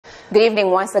Good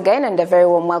evening once again and a very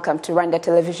warm welcome to Rwanda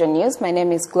Television News. My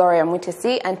name is Gloria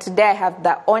Mutesi and today I have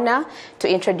the honor to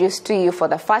introduce to you for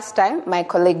the first time my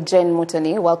colleague Jane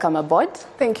Mutoni. Welcome aboard.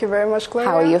 Thank you very much, Gloria.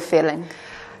 How are you feeling?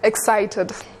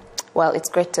 Excited. Well, it's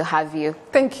great to have you.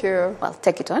 Thank you. Well,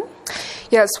 take it on.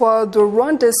 Yes, well, the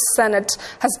Rwanda Senate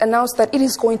has announced that it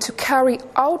is going to carry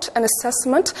out an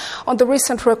assessment on the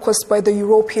recent request by the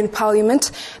European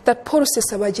Parliament that Paul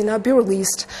Rusesabagina be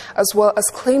released, as well as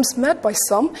claims made by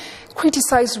some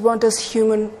criticize Rwanda's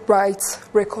human rights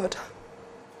record.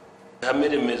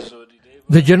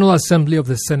 The General Assembly of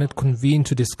the Senate convened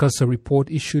to discuss a report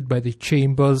issued by the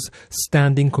Chamber's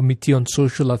Standing Committee on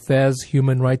Social Affairs,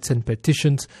 Human Rights and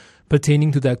Petitions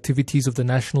pertaining to the activities of the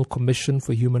National Commission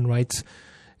for Human Rights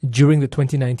during the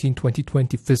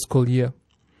 2019-2020 fiscal year.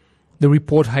 The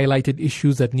report highlighted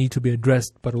issues that need to be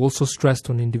addressed, but also stressed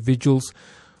on individuals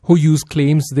who use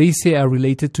claims they say are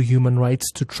related to human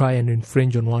rights to try and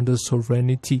infringe on Rwanda's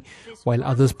sovereignty, while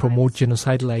others promote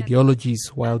genocidal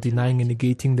ideologies while denying and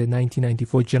negating the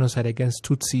 1994 genocide against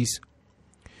Tutsis.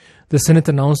 The Senate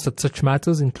announced that such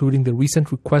matters, including the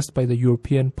recent request by the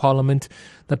European Parliament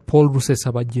that Paul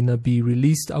Rusesabagina be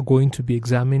released, are going to be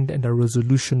examined and a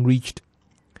resolution reached.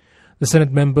 The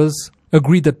Senate members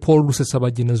agreed that Paul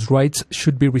Rusesabagina's rights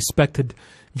should be respected,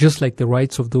 just like the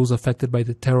rights of those affected by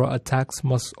the terror attacks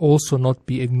must also not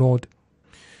be ignored.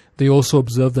 They also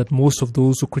observed that most of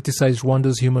those who criticize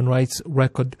Rwanda's human rights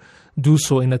record do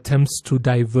so in attempts to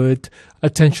divert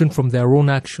attention from their own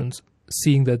actions,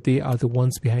 seeing that they are the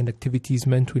ones behind activities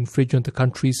meant to infringe on the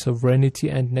country's sovereignty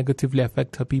and negatively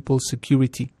affect her people's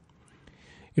security.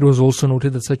 It was also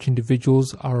noted that such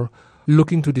individuals are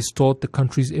looking to distort the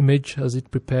country's image as it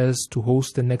prepares to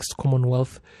host the next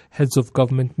Commonwealth Heads of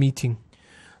Government meeting.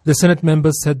 The Senate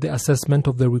members said the assessment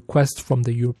of the request from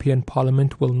the European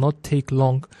Parliament will not take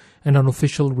long and an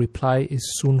official reply is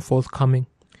soon forthcoming.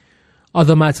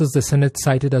 Other matters the Senate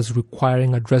cited as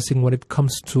requiring addressing when it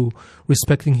comes to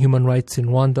respecting human rights in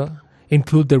Rwanda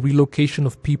include the relocation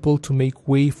of people to make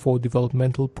way for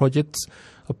developmental projects,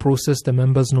 a process the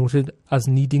members noted as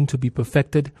needing to be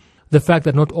perfected, the fact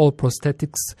that not all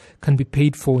prosthetics can be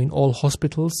paid for in all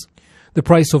hospitals, the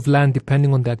price of land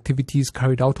depending on the activities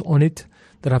carried out on it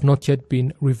that have not yet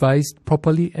been revised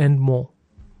properly, and more.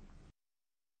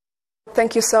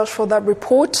 Thank you, Serge, for that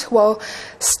report. Well,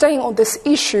 staying on this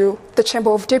issue, the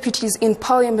Chamber of Deputies in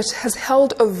Parliament has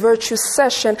held a virtual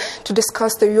session to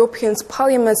discuss the European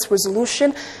Parliament's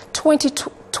resolution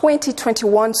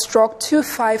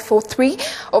 2021/2543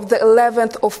 of the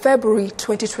 11th of February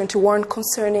 2021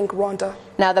 concerning Rwanda.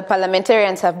 Now, the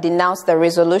parliamentarians have denounced the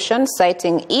resolution,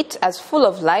 citing it as full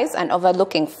of lies and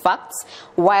overlooking facts,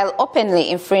 while openly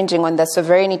infringing on the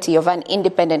sovereignty of an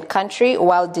independent country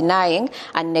while denying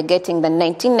and negating the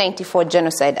 1994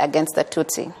 genocide against the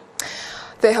Tutsi.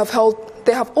 They have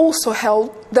also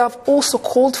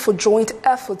called for joint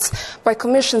efforts by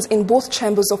commissions in both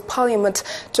chambers of parliament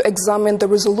to examine the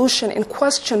resolution in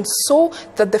question so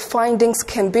that the findings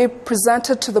can be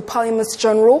presented to the Parliament's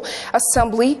General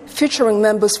Assembly, featuring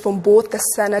members from both the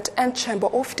Senate and Chamber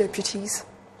of Deputies.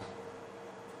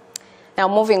 Now,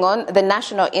 moving on, the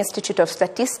National Institute of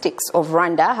Statistics of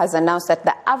Rwanda has announced that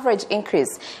the average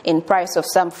increase in price of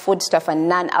some foodstuff and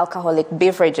non-alcoholic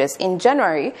beverages in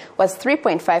January was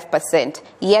 3.5%.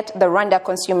 Yet, the Rwanda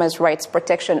Consumers' Rights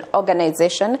Protection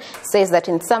Organization says that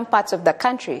in some parts of the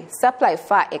country, supply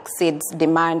far exceeds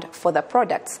demand for the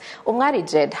products. Ungari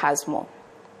Jed has more.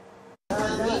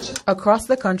 Across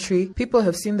the country, people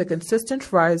have seen the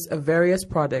consistent rise of various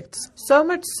products, so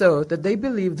much so that they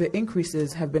believe the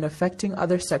increases have been affecting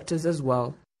other sectors as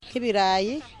well.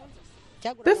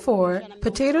 Before,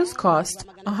 potatoes cost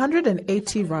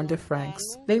 180 Rwanda francs.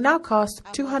 They now cost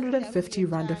 250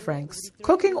 Rwanda francs.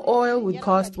 Cooking oil would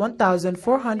cost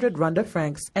 1,400 Rwanda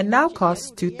francs and now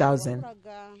costs 2,000.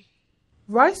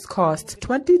 Rice cost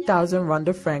 20,000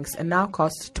 Rwanda francs and now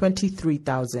costs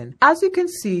 23,000. As you can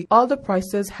see, all the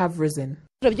prices have risen.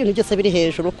 A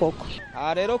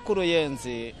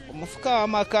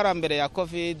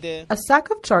sack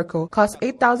of charcoal cost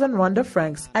 8,000 Rwanda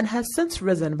francs and has since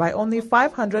risen by only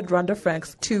 500 Rwanda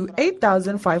francs to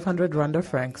 8,500 Rwanda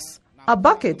francs. A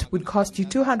bucket would cost you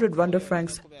 200 Rwanda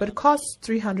francs but costs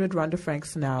 300 Rwanda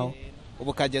francs now.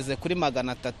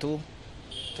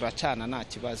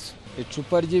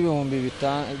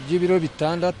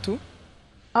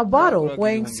 A bottle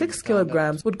weighing 6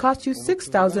 kilograms would cost you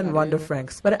 6,000 Rwanda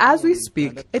francs, but as we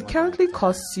speak, it currently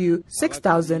costs you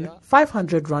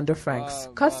 6,500 Rwanda francs.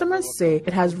 Customers say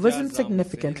it has risen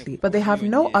significantly, but they have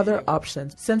no other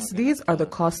options since these are the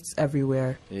costs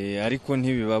everywhere.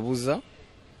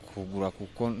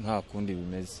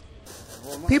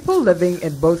 People living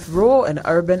in both rural and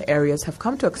urban areas have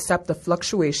come to accept the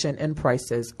fluctuation in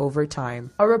prices over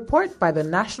time. A report by the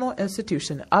National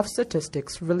Institute of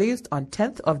Statistics released on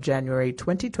 10th of January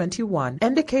 2021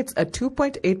 indicates a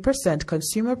 2.8%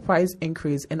 consumer price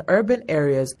increase in urban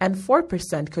areas and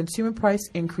 4% consumer price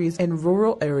increase in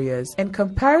rural areas in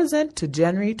comparison to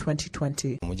January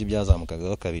 2020.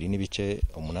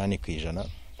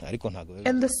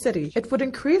 In the city, it would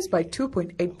increase by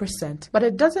 2.8%, but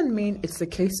it doesn't mean it's the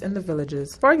case in the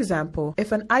villages. For example,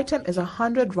 if an item is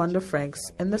 100 Rwanda francs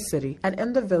in the city and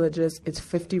in the villages it's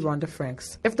 50 Rwanda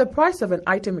francs. If the price of an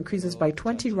item increases by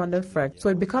 20 Rwanda francs, so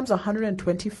it becomes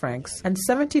 120 francs and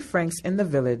 70 francs in the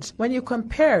village, when you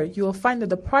compare, you will find that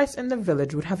the price in the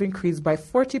village would have increased by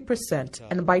 40%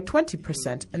 and by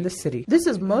 20% in the city. This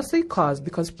is mostly caused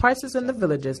because prices in the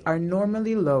villages are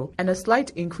normally low, and a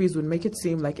slight increase would make it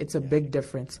seem like it's a big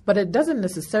difference, but it doesn't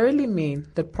necessarily mean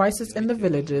that prices in the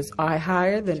villages are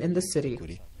higher than in the city.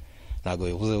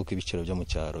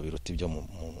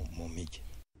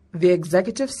 The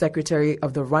executive secretary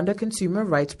of the Rwanda Consumer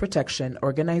Rights Protection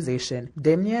Organization,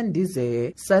 Damien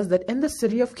Dizeye, says that in the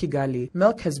city of Kigali,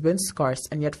 milk has been scarce,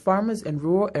 and yet farmers in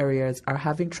rural areas are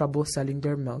having trouble selling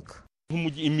their milk.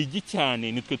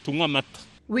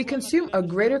 We consume a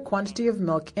greater quantity of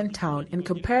milk in town in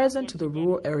comparison to the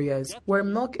rural areas where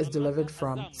milk is delivered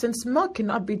from. Since milk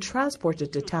cannot be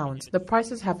transported to towns, the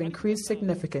prices have increased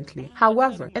significantly.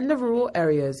 However, in the rural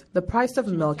areas, the price of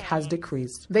milk has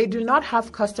decreased. They do not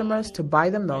have customers to buy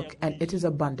the milk, and it is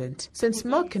abundant. Since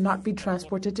milk cannot be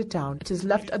transported to town, it is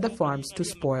left at the farms to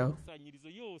spoil.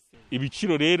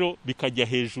 Ibiciro rero bikajya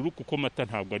hejuru kuko mata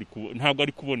ntabwo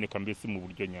ari kuboneka mbese mu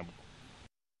buryo nyabwo.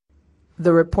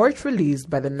 The report released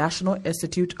by the National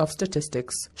Institute of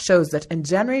Statistics shows that in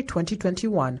January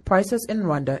 2021, prices in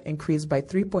Rwanda increased by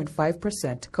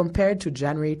 3.5% compared to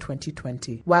January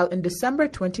 2020, while in December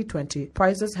 2020,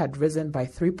 prices had risen by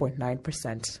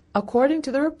 3.9%. According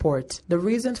to the report, the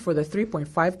reasons for the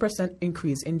 3.5%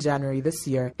 increase in January this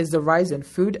year is the rise in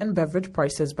food and beverage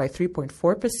prices by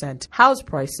 3.4%, house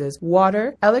prices,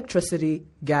 water, electricity,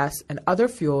 gas, and other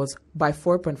fuels by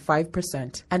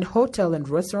 4.5%, and hotel and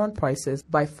restaurant prices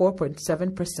by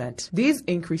 4.7%. These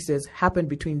increases happened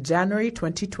between January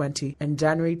 2020 and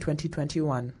January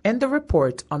 2021. In the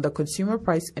report on the Consumer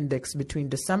Price Index between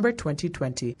December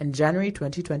 2020 and January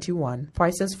 2021,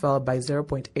 prices fell by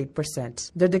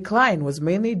 0.8%. The decline was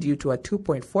mainly due to a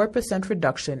 2.4%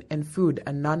 reduction in food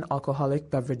and non-alcoholic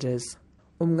beverages.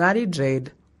 Umngari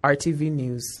Jade, RTV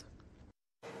News.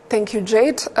 Thank you,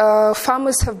 Jade.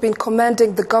 Farmers have been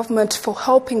commending the government for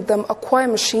helping them acquire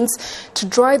machines to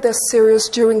dry their cereals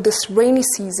during this rainy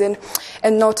season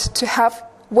and not to have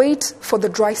wait for the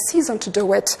dry season to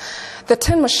do it. The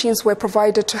 10 machines were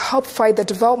provided to help fight the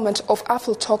development of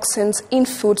aflatoxins in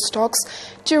food stocks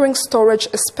during storage,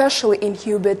 especially in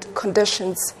humid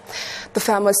conditions. The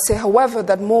farmers say, however,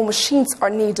 that more machines are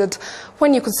needed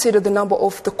when you consider the number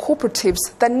of the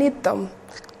cooperatives that need them.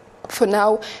 For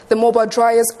now, the mobile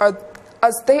dryers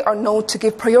as they are known to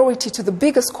give priority to the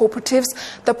biggest cooperatives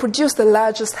that produce the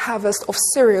largest harvest of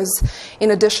cereals.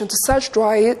 In addition to such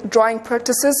drying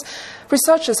practices,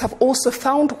 researchers have also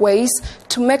found ways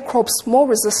to make crops more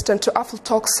resistant to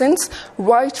aflatoxins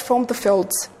right from the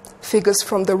fields. Figures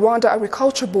from the Rwanda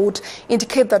Agriculture Board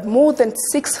indicate that more than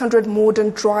 600 modern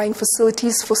drying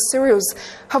facilities for cereals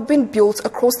have been built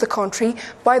across the country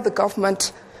by the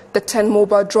government. The 10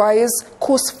 mobile dryers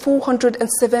cost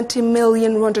 470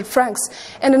 million Rwandan francs,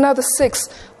 and another 6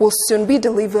 will soon be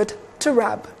delivered to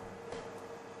RAB.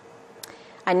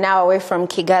 And now away from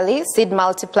Kigali, seed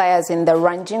multipliers in the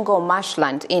Ranjingo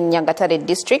marshland in Nyagatare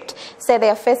district say they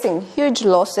are facing huge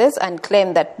losses and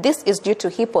claim that this is due to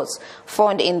hippos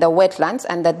found in the wetlands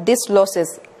and that these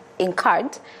losses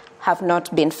incurred have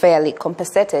not been fairly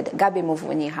compensated. Gabi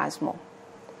Muvunyi has more.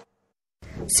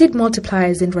 Seed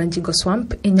multipliers in Ranjingo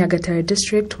Swamp in Nyagatare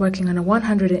district, working on a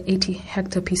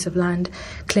 180-hectare piece of land,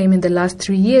 claim in the last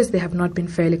 3 years they have not been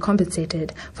fairly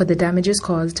compensated for the damages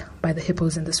caused by the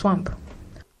hippos in the swamp.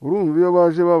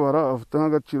 When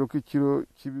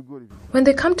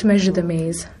they come to measure the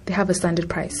maize, they have a standard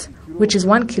price, which is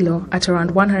 1 kilo at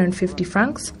around 150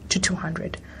 francs to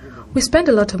 200. We spend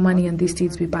a lot of money on these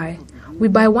seeds we buy. We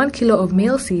buy 1 kilo of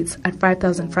male seeds at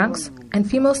 5,000 francs and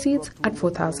female seeds at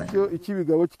 4,000.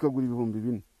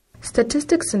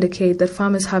 Statistics indicate that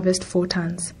farmers harvest 4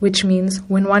 tons, which means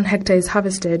when 1 hectare is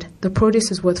harvested, the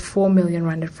produce is worth 4 million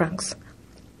Rwandan francs.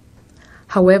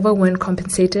 However, when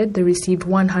compensated, they received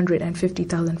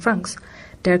 150,000 francs.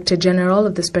 Director General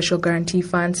of the Special Guarantee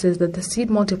Fund says that the seed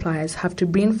multipliers have to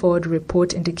bring forward a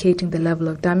report indicating the level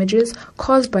of damages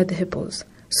caused by the hippos.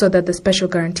 so that the Special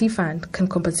Guarantee Fund can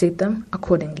compensate them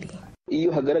accordingly.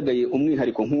 If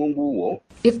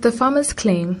the farmers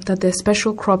claim that their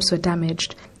special crops were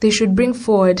damaged, they should bring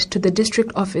forward to the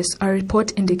district office a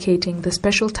report indicating the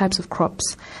special types of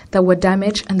crops that were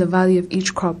damaged and the value of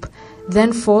each crop.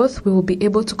 Then forth, we will be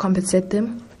able to compensate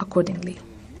them accordingly.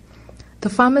 The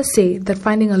farmers say that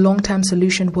finding a long-term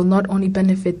solution will not only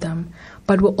benefit them,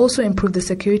 but will also improve the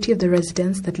security of the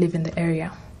residents that live in the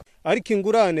area.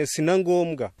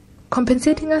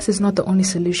 Compensating us is not the only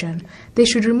solution. They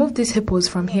should remove these hippos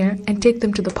from here and take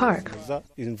them to the park.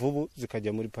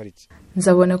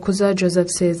 Nzabonakuza Joseph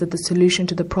says that the solution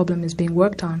to the problem is being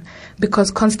worked on because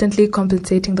constantly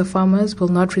compensating the farmers will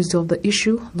not resolve the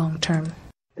issue long term.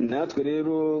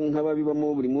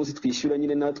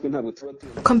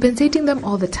 Compensating them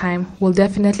all the time will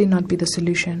definitely not be the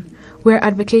solution. We're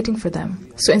advocating for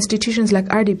them, so institutions like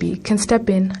RDB can step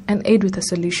in and aid with a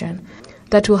solution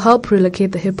that will help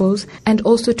relocate the hippos and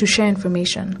also to share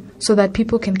information so that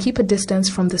people can keep a distance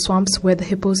from the swamps where the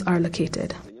hippos are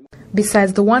located.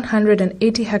 Besides the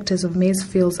 180 hectares of maize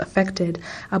fields affected,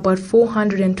 about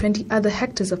 420 other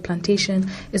hectares of plantation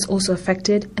is also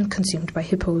affected and consumed by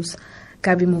hippos.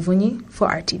 Gabi Muvunyi for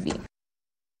RTV.